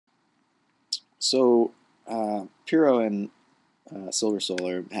So, Pyrrho and Silver Soul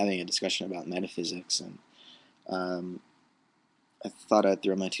are having a discussion about metaphysics, and um, I thought I'd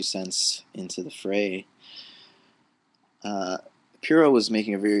throw my 2 cents into the fray. Uh, Pyrrho was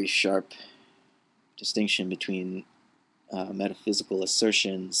making a very sharp distinction between metaphysical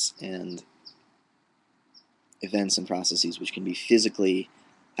assertions and events and processes which can be physically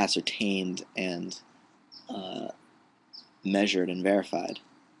ascertained and uh, measured and verified.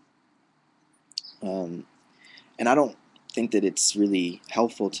 Um, and I don't think that it's really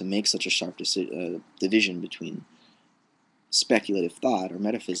helpful to make such a sharp division between speculative thought or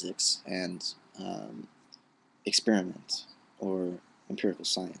metaphysics and experiment or empirical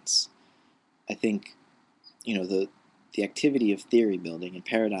science. I think the activity of theory building and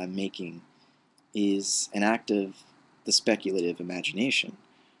paradigm making is an act of the speculative imagination.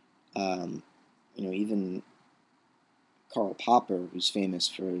 Um, even Karl Popper, who's famous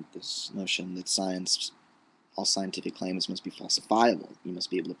for this notion that all scientific claims must be falsifiable. You must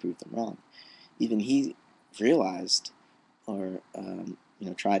be able to prove them wrong. Even he realized, or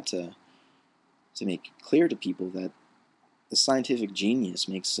tried to make clear to people that the scientific genius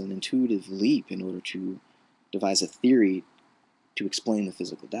makes an intuitive leap in order to devise a theory to explain the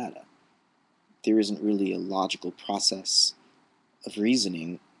physical data. There isn't really a logical process of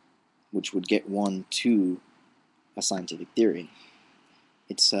reasoning which would get one to a scientific theory.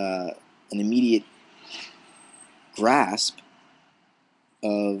 It's an immediate grasp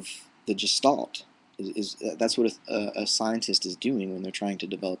of the gestalt. That's what a scientist is doing when they're trying to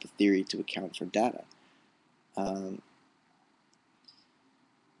develop a theory to account for data. Um,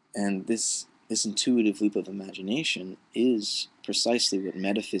 And this intuitive leap of imagination is precisely what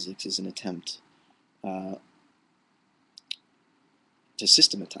metaphysics is an attempt uh, to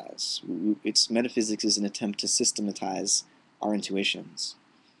systematize. Metaphysics is an attempt to systematize our intuitions.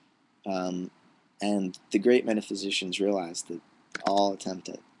 Um, and the great metaphysicians realized that all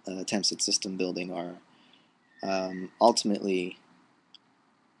attempts at system building are ultimately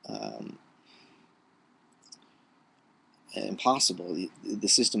um, impossible. The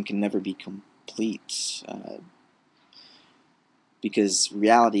system can never be complete. Because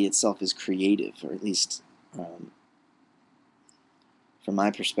reality itself is creative, or at least um, from my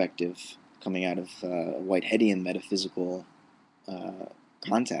perspective, coming out of a Whiteheadian metaphysical uh,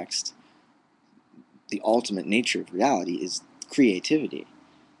 context, the ultimate nature of reality is creativity.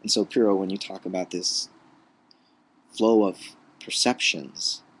 And so, Pyrrho, when you talk about this flow of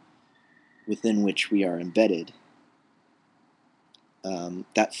perceptions within which we are embedded,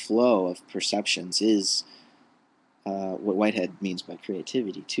 that flow of perceptions is what Whitehead means by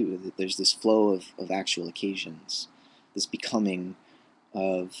creativity, too. That there's this flow of actual occasions, this becoming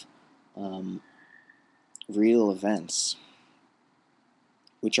of um, real events,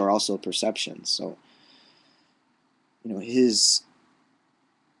 which are also perceptions. So, his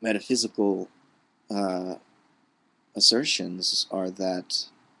metaphysical uh, assertions are that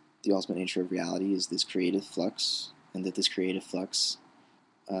the ultimate nature of reality is this creative flux, and that this creative flux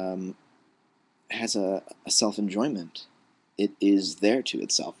um, has a self-enjoyment. It is there to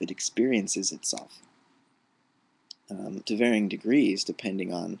itself. It experiences itself to varying degrees,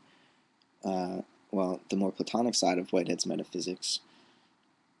 depending on, the more Platonic side of Whitehead's metaphysics.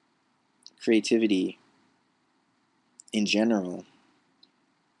 Creativity, in general,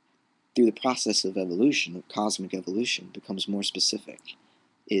 through the process of evolution, of cosmic evolution, becomes more specific.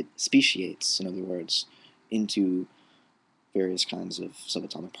 It speciates, in other words, into various kinds of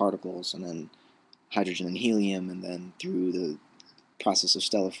subatomic particles, and then hydrogen and helium, and then through the process of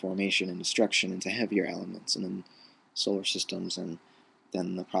stellar formation and destruction into heavier elements, and then solar systems, and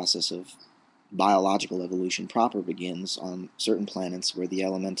then the process of biological evolution proper begins on certain planets where the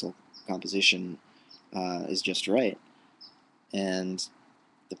elemental composition is just right. And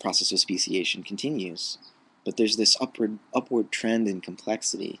the process of speciation continues. But there's this upward trend in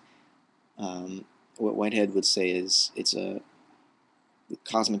complexity. What Whitehead would say is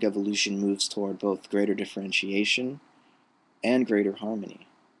cosmic evolution moves toward both greater differentiation and greater harmony.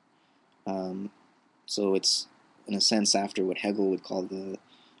 Um, so it's, in a sense, after what Hegel would call the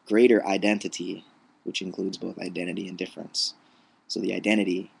greater identity, which includes both identity and difference. So the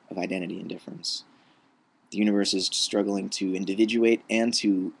identity of identity and difference. The universe is struggling to individuate and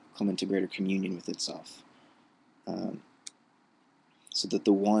to come into greater communion with itself, um, so that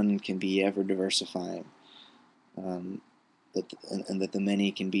the one can be ever diversifying, um, and that the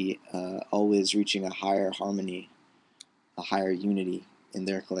many can be always reaching a higher harmony, a higher unity in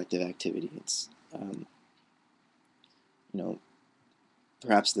their collective activity. It's you know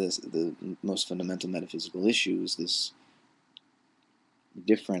perhaps the most fundamental metaphysical issue is this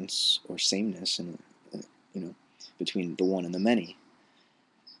difference or sameness in, between the one and the many.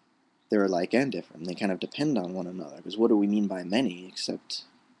 They're alike and different. They kind of depend on one another, because what do we mean by many except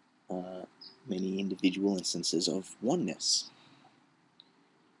many individual instances of oneness?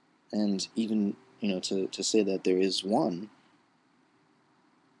 And even, to say that there is one,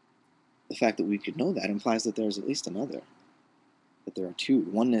 the fact that we could know that implies that there's at least another, that there are two.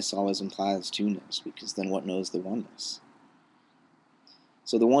 Oneness always implies two-ness, because then what knows the oneness?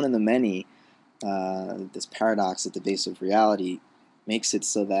 So the one and the many, this paradox at the base of reality, makes it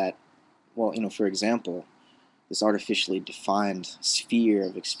so that, well, for example, this artificially defined sphere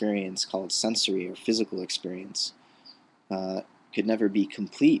of experience called sensory or physical experience could never be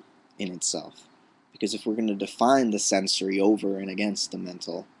complete in itself. Because if we're going to define the sensory over and against the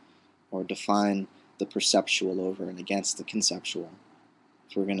mental, or define the perceptual over and against the conceptual,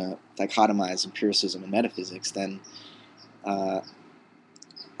 if we're going to dichotomize empiricism and metaphysics, then our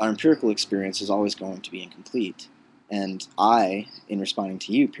empirical experience is always going to be incomplete. And I, in responding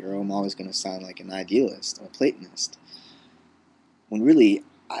to you, Pyrrho, I'm always going to sound like an idealist, a Platonist, when really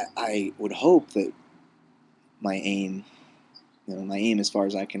I would hope that my aim, as far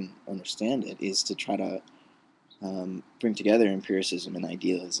as I can understand it, is to try to bring together empiricism and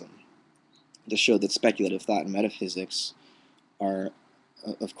idealism, to show that speculative thought and metaphysics are,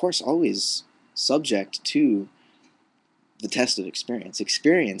 of course, always subject to the test of experience.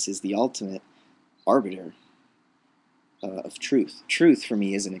 Experience is the ultimate arbiter of truth. Truth, for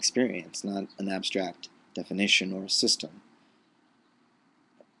me, is an experience, not an abstract definition or a system.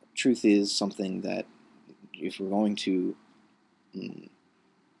 Truth is something that, if we're going to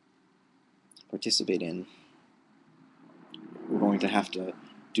participate in, we're going to have to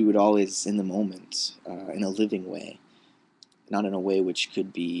do it always in the moment, in a living way, not in a way which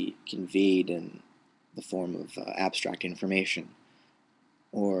could be conveyed in the form of abstract information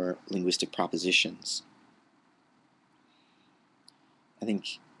or linguistic propositions. I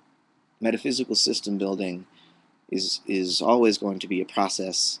think metaphysical system building is always going to be a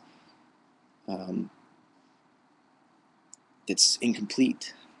process that's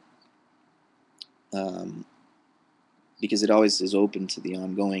incomplete, because it always is open to the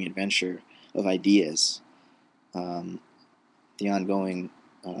ongoing adventure of ideas, the ongoing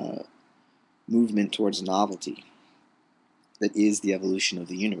movement towards novelty that is the evolution of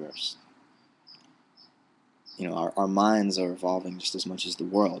the universe. Our minds are evolving just as much as the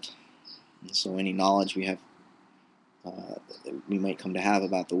world. And so any knowledge we have, we might come to have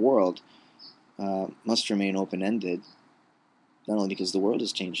about the world, must remain open-ended, not only because the world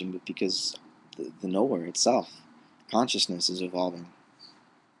is changing, but because the nowhere itself, consciousness, is evolving.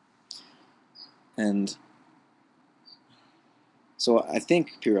 And so I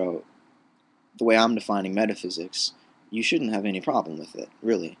think, Pyrrho, the way I'm defining metaphysics, you shouldn't have any problem with it,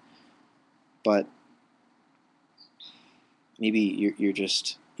 really. But maybe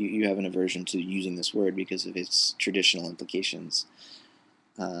you have an aversion to using this word because of its traditional implications.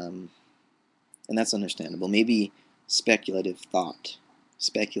 And that's understandable. Maybe speculative thought,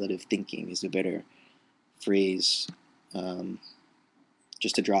 speculative thinking is a better phrase,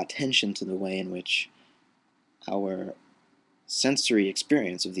 just to draw attention to the way in which our sensory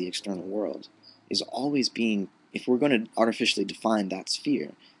experience of the external world is always being, if we're going to artificially define that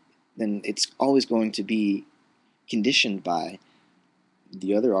sphere, then it's always going to be conditioned by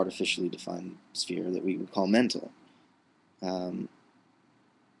the other artificially defined sphere that we would call mental, or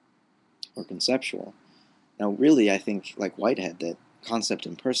conceptual. Now, really, I think, like Whitehead, that concept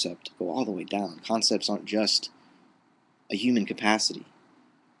and percept go all the way down. Concepts aren't just a human capacity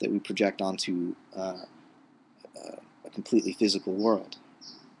that we project onto a completely physical world.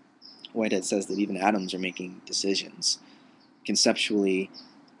 Whitehead says that even atoms are making decisions, conceptually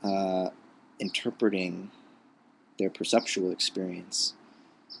interpreting their perceptual experience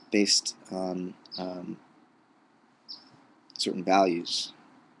based on certain values.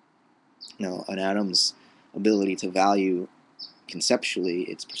 Now, an atom's ability to value conceptually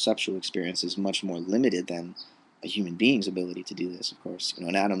its perceptual experience is much more limited than a human being's ability to do this, of course.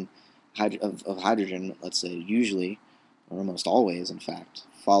 An atom of hydrogen, let's say, usually, or almost always, in fact,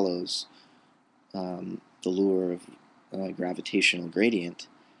 follows the lure of gravitational gradient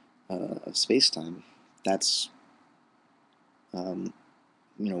of space-time. That's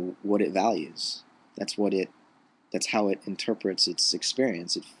what it values. That's how it interprets its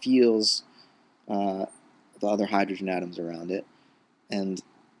experience. It feels the other hydrogen atoms around it, and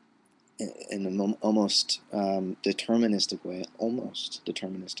in an almost deterministic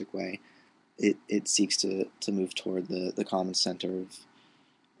way, it seeks to move toward the common center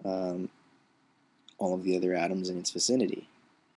of all of the other atoms in its vicinity.